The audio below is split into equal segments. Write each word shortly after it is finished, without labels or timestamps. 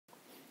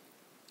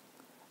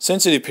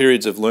Sensitive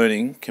periods of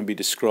learning can be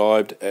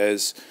described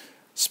as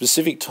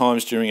specific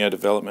times during our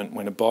development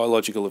when a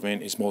biological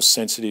event is more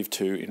sensitive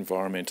to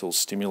environmental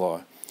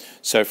stimuli.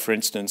 So, for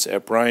instance, our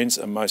brains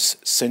are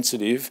most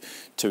sensitive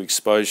to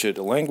exposure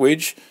to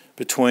language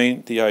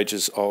between the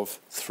ages of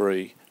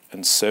 3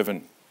 and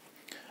 7.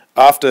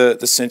 After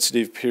the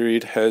sensitive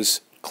period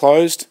has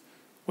closed,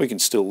 we can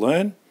still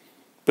learn,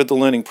 but the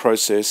learning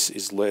process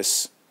is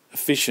less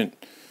efficient.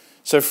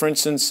 So, for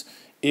instance,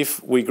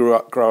 if we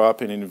grow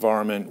up in an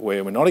environment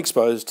where we're not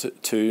exposed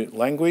to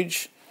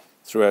language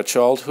through our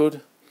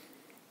childhood,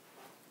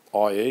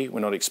 i.e. we're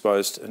not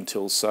exposed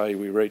until, say,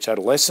 we reach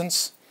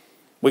adolescence,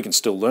 we can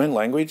still learn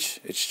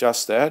language. It's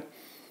just that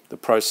the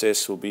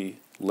process will be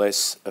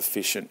less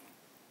efficient.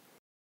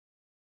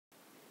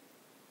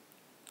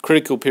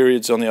 Critical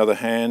periods, on the other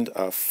hand,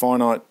 are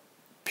finite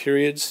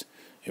periods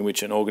in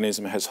which an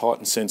organism has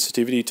heightened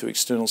sensitivity to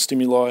external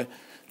stimuli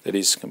that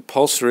is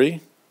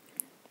compulsory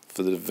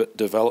for the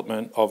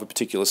development of a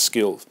particular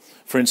skill.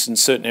 For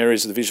instance, certain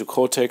areas of the visual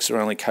cortex are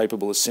only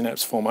capable of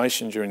synapse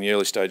formation during the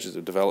early stages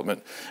of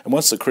development, and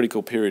once the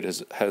critical period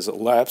has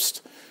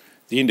elapsed,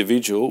 the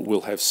individual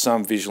will have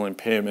some visual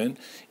impairment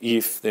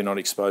if they're not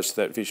exposed to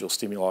that visual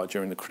stimuli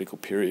during the critical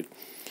period.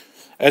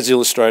 As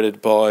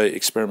illustrated by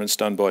experiments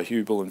done by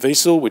Hubel and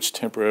Wiesel, which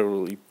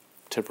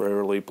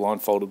temporarily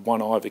blindfolded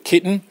one eye of a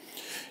kitten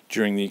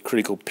during the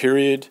critical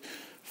period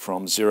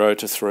from 0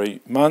 to 3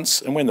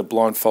 months, and when the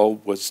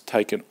blindfold was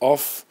taken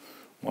off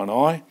one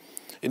eye,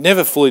 it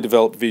never fully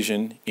developed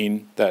vision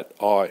in that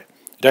eye.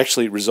 It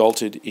actually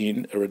resulted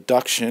in a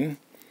reduction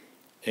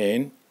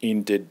and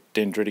in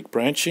dendritic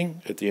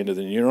branching at the end of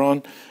the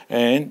neuron,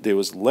 and there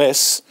was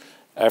less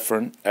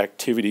afferent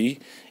activity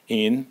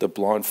in the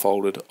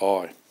blindfolded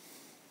eye.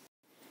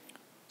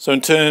 So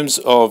in terms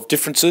of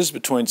differences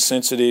between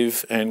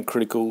sensitive and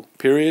critical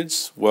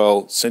periods,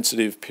 well,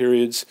 sensitive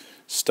periods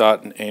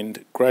start and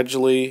end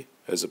gradually,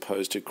 as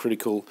opposed to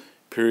critical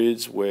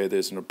periods where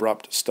there's an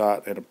abrupt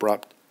start and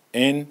abrupt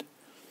end.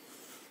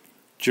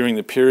 During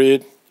the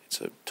period, it's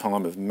a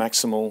time of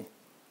maximal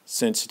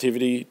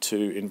sensitivity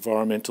to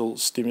environmental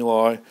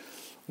stimuli,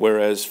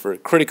 whereas for a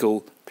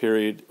critical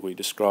period, we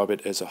describe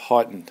it as a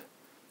heightened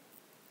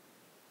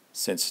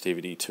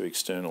sensitivity to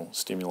external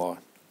stimuli.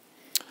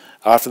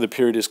 After the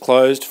period is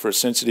closed for a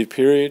sensitive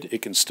period,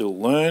 it can still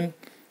learn,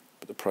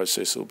 but the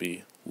process will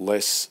be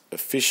less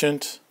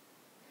efficient.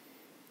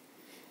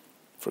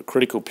 For a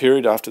critical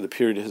period, after the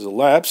period has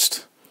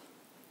elapsed,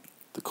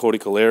 the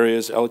cortical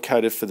areas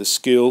allocated for the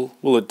skill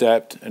will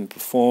adapt and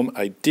perform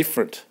a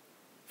different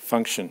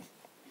function.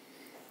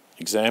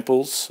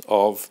 Examples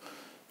of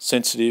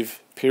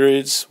sensitive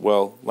periods,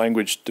 well,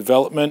 language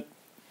development.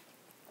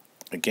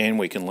 Again,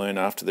 we can learn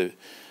after the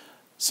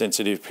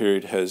sensitive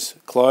period has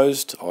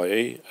closed,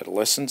 i.e.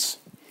 adolescence.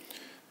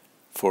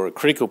 For a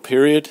critical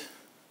period,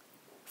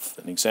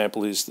 an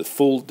example is the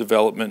full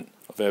development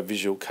of our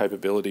visual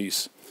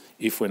capabilities.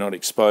 If we're not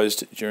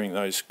exposed during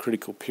those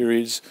critical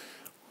periods,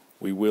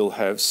 we will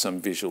have some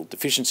visual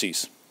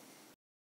deficiencies.